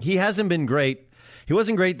 Like, he hasn't been great. He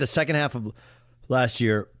wasn't great the second half of last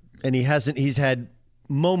year, and he's had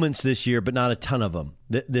moments this year, but not a ton of them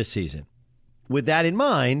this season. With that in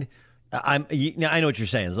mind, I know what you're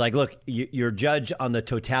saying. It's like, look, you're judged on the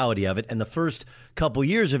totality of it. And the first couple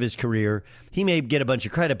years of his career, he may get a bunch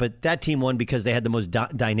of credit, but that team won because they had the most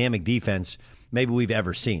dynamic defense maybe we've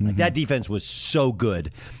ever seen. Like, that defense was so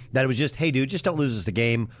good that it was just, hey, dude, just don't lose us the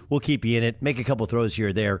game. We'll keep you in it. Make a couple throws here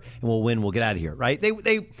or there, and we'll win. We'll get out of here, right?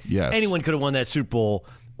 Yes. Anyone could have won that Super Bowl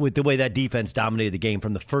with the way that defense dominated the game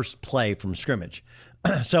from the first play from scrimmage.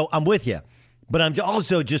 So I'm with you. But I'm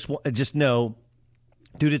also just know,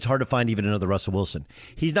 dude, it's hard to find even another Russell Wilson.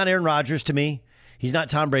 He's not Aaron Rodgers to me. He's not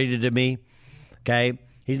Tom Brady to me. Okay?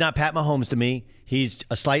 He's not Pat Mahomes to me. He's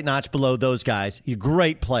a slight notch below those guys. He's a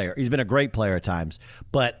great player. He's been a great player at times.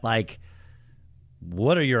 But, like,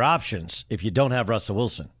 what are your options if you don't have Russell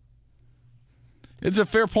Wilson? It's a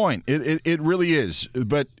fair point. It really is.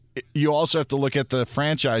 But you also have to look at the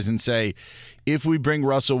franchise and say, if we bring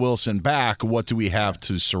Russell Wilson back, what do we have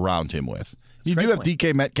to surround him with? You do have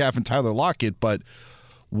DK Metcalf and Tyler Lockett, but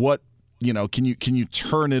what, can you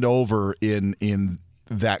turn it over in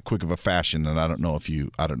that quick of a fashion? And I don't know if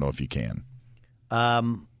you can.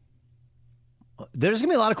 There's gonna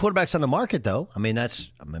be a lot of quarterbacks on the market, though.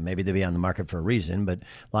 Maybe they'll be on the market for a reason, but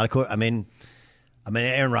a lot of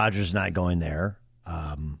Aaron Rodgers is not going there.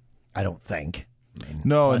 I don't think.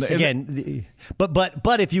 No,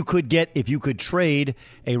 but if you could trade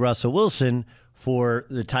a Russell Wilson for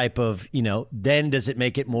the type of, then does it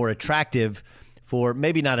make it more attractive for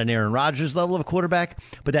maybe not an Aaron Rodgers level of quarterback,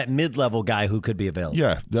 but that mid-level guy who could be available?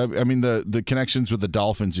 Yeah, the connections with the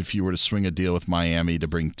Dolphins, if you were to swing a deal with Miami to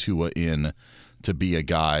bring Tua in to be a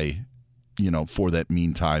guy, for that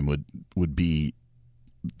meantime would be,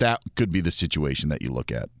 that could be the situation that you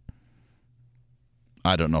look at.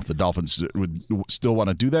 I don't know if the Dolphins would still want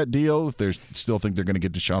to do that deal, if they still think they're going to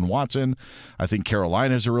get Deshaun Watson. I think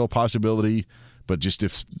Carolina is a real possibility. But just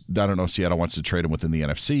if Seattle wants to trade him within the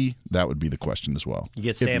NFC, that would be the question as well. You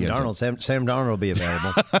get Sam Darnold. Sam Darnold will be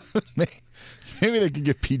available. Maybe they could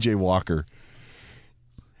get P.J. Walker.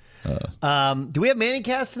 Do we have Manning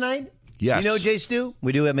Cast tonight? Yes. You know, Jay Stu?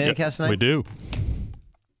 We do have Manning Cast tonight? We do.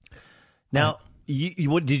 Now,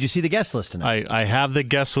 did you see the guest list tonight? I have the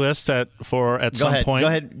guest list at some point. Go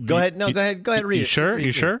ahead. No, go ahead. Read it. You sure?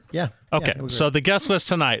 You sure? Yeah. Okay. Yeah, so the guest list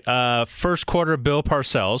tonight: first quarter, Bill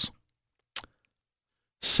Parcells.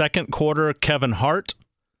 Second quarter, Kevin Hart.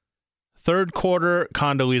 Third quarter,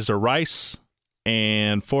 Condoleezza Rice.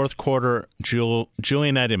 And fourth quarter, Julian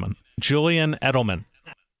Edelman. Do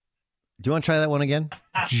you want to try that one again?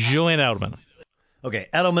 Julian Edelman. Okay,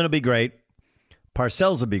 Edelman will be great.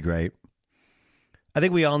 Parcells will be great. I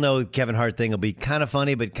think we all know Kevin Hart thing will be kind of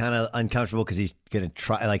funny, but kind of uncomfortable because he's going to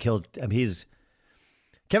try. Kevin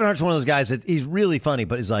Hart's one of those guys that he's really funny,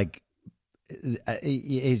 but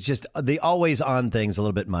he's just the always on things a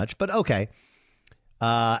little bit much. But okay,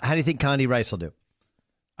 how do you think Condi Rice will do?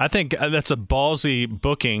 I think that's a ballsy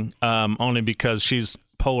booking, only because she's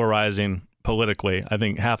polarizing politically. I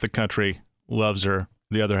think half the country loves her,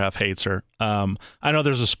 the other half hates her. I know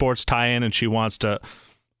there's a sports tie-in, and she wants to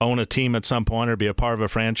own a team at some point or be a part of a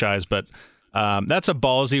franchise, but that's a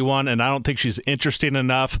ballsy one, and I don't think she's interesting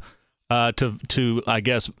enough to I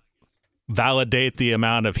guess validate the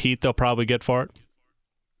amount of heat they'll probably get for it.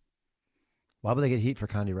 Why would they get heat for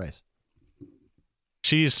Condi Rice?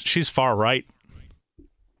 She's far right.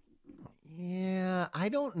 Yeah, I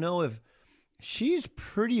don't know if she's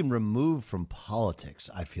pretty removed from politics,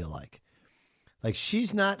 I feel like. Like,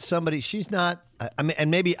 she's not somebody, I mean, and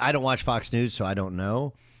maybe I don't watch Fox News, so I don't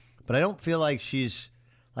know, but I don't feel like she's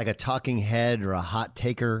like a talking head or a hot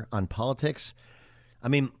taker on politics. I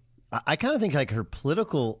mean, I kind of think like her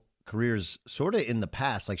political career's sort of in the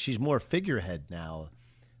past. Like, she's more figurehead now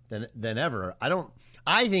than ever.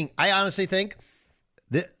 I honestly think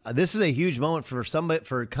this is a huge moment for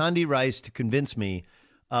Condi Rice to convince me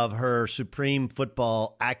of her supreme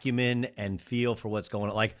football acumen and feel for what's going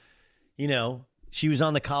on. Like, you know, she was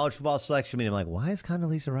on the college football selection meeting. I'm like, why is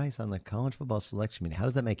Condoleezza Rice on the college football selection meeting? How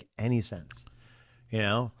does that make any sense? You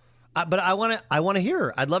know, but I want to hear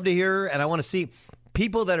her. I'd love to hear her, and I want to see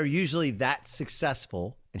people that are usually that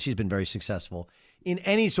successful, and she's been very successful in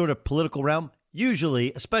any sort of political realm.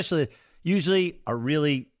 Usually are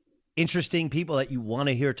really interesting people that you want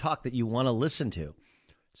to hear talk, that you want to listen to.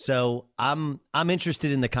 So I'm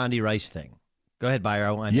interested in the Condi Rice thing. Go ahead,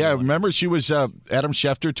 Bayer. Remember she was Adam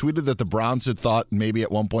Schefter tweeted that the Browns had thought maybe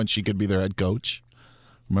at one point she could be their head coach.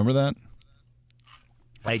 Remember that?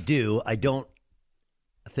 I do. I don't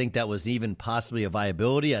think that was even possibly a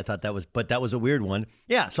viability. I thought that was a weird one.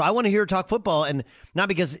 Yeah, so I want to hear her talk football, and not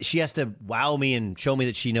because she has to wow me and show me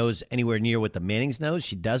that she knows anywhere near what the Mannings knows.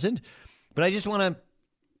 She doesn't. But I just want to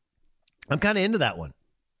 – I'm kind of into that one.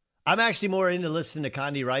 I'm actually more into listening to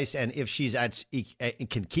Condi Rice, and if she's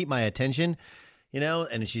can keep my attention, you know,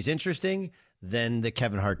 and if she's interesting, than the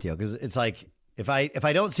Kevin Hart deal. Because it's like, if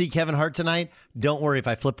I don't see Kevin Hart tonight, don't worry. If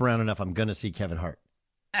I flip around enough, I'm going to see Kevin Hart.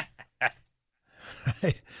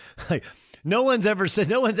 Right? Like, no one's ever sat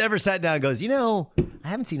down and goes, you know, I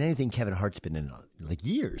haven't seen anything Kevin Hart's been in like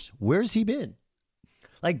years. Where's he been?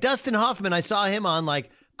 Like Dustin Hoffman, I saw him on,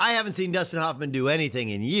 like, I haven't seen Dustin Hoffman do anything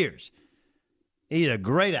in years. He's a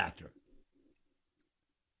great actor.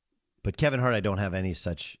 But Kevin Hart, I don't have any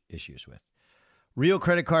such issues with. Real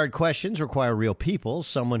credit card questions require real people,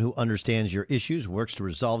 someone who understands your issues, works to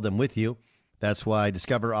resolve them with you. That's why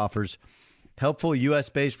Discover offers helpful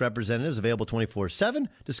U.S.-based representatives available 24/7.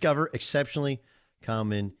 Discover exceptionally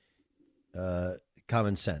common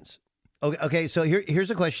sense. Okay. So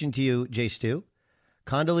here's a question to you, Jay Stu.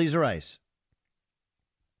 Condoleezza Rice,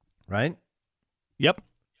 right? Yep.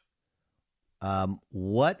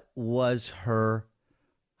 What was her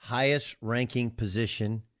highest ranking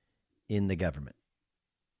position in the government?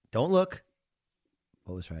 Don't look.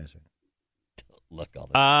 What was her highest ranking? Don't look all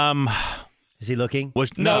the Is he looking?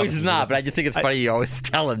 No, he's not. But I just think it's funny. You always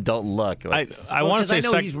tell him, "Don't look." Like, I want to say, I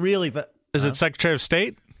know he's really. But is it Secretary of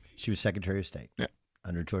State? She was Secretary of State. Yeah.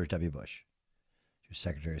 Under George W. Bush. She was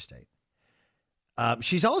Secretary of State.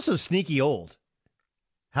 She's also sneaky old.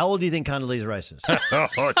 How old do you think Condoleezza Rice is? Oh,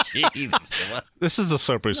 jeez. This is a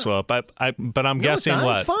slippery slope. But I'm guessing it's not.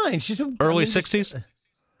 what? It's fine. She's early 60s,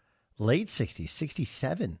 late 60s,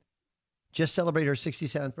 67. Just celebrated her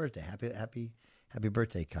 67th birthday. Happy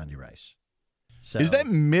birthday, Condi Rice. So, is that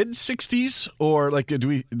mid 60s or like do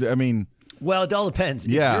we? I mean, well, it all depends.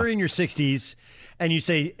 Yeah. If you're in your 60s and you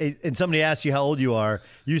say, and somebody asks you how old you are,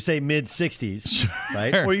 you say mid 60s,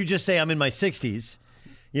 right? Or you just say I'm in my 60s.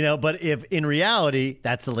 You know, but if in reality,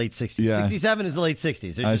 that's the late 60s. Yeah. 67 is the late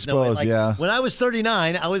 60s. I suppose, yeah. When I was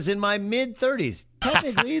 39, I was in my mid 30s.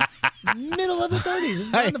 Technically, it's middle of the 30s.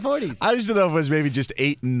 It's not in the 40s. I just don't know if it was maybe just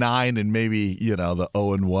 8 and 9 and maybe, you know, the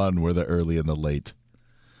 0 and 1 were the early and the late.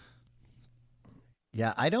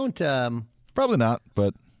 Yeah, I don't. Probably not,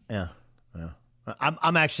 but. Yeah.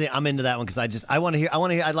 I'm into that one because I want to hear.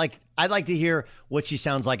 I'd like to hear what she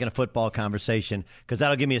sounds like in a football conversation because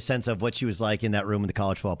that'll give me a sense of what she was like in that room in the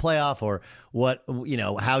college football playoff, or what, you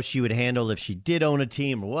know, how she would handle if she did own a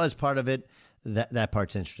team or was part of it. That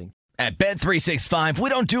part's interesting. At Bet365, we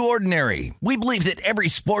don't do ordinary. We believe that every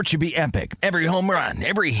sport should be epic. Every home run,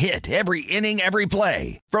 every hit, every inning, every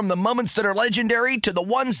play. From the moments that are legendary to the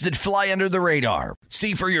ones that fly under the radar.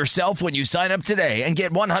 See for yourself when you sign up today and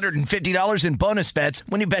get $150 in bonus bets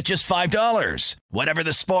when you bet just $5. Whatever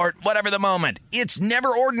the sport, whatever the moment, it's never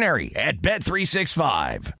ordinary at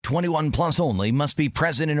Bet365. 21 plus only. Must be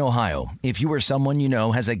present in Ohio. If you or someone you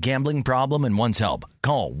know has a gambling problem and wants help,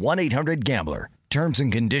 call 1-800-GAMBLER. Terms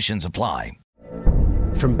and conditions apply.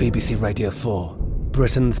 From BBC Radio 4,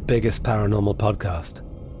 Britain's biggest paranormal podcast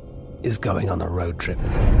is going on a road trip.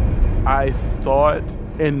 I thought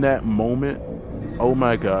in that moment, oh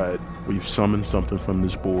my God, we've summoned something from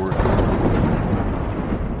this board.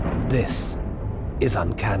 This is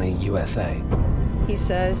Uncanny USA. He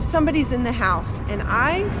says, somebody's in the house, and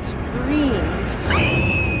I screamed.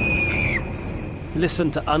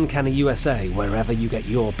 Listen to Uncanny USA wherever you get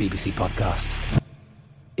your BBC podcasts,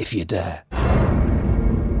 if you dare.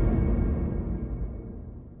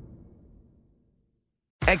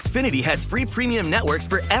 Xfinity has free premium networks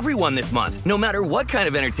for everyone this month, no matter what kind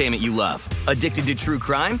of entertainment you love. Addicted to true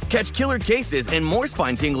crime? Catch killer cases and more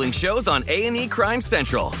spine-tingling shows on A&E Crime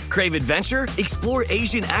Central. Crave adventure? Explore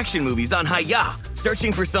Asian action movies on Hi-Ya.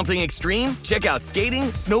 Searching for something extreme? Check out skating,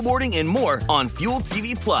 snowboarding, and more on Fuel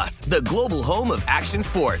TV Plus, the global home of action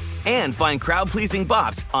sports. And find crowd-pleasing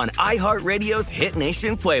bops on iHeartRadio's Hit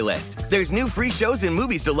Nation playlist. There's new free shows and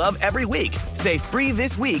movies to love every week. Say free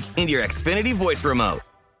this week in your Xfinity voice remote.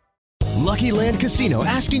 Lucky Land Casino,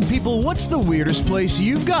 asking people, what's the weirdest place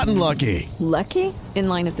you've gotten lucky? Lucky? In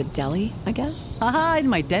line at the deli, I guess? Aha, in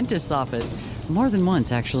my dentist's office. More than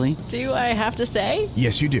once, actually. Do I have to say?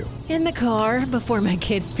 Yes, you do. In the car before my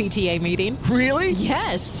kids' PTA meeting. Really?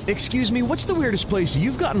 Yes. Excuse me, what's the weirdest place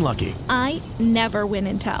you've gotten lucky? I never win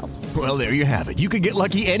and tell. Well, there you have it. You can get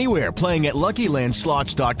lucky anywhere, playing at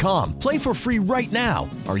LuckyLandSlots.com. Play for free right now.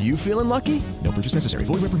 Are you feeling lucky? No purchase necessary.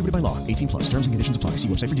 Void where prohibited by law. 18+. Terms and conditions apply. See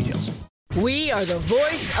website for details. We are the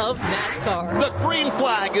voice of NASCAR. The green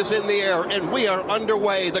flag is in the air, and we are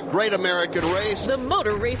underway. The Great American Race. The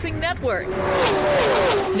Motor Racing Network.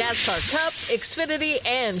 NASCAR Cup, Xfinity,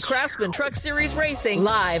 and Craftsman Truck Series Racing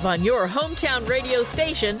live on your hometown radio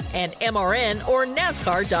station and MRN or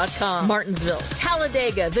NASCAR.com. Martinsville,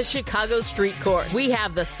 Talladega, the Chicago Street Course. We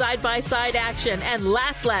have the side-by-side action and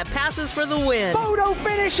last lap passes for the win. Photo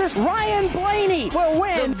finishes. Ryan Blaney will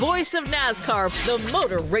win. The voice of NASCAR, the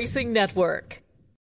Motor Racing Network.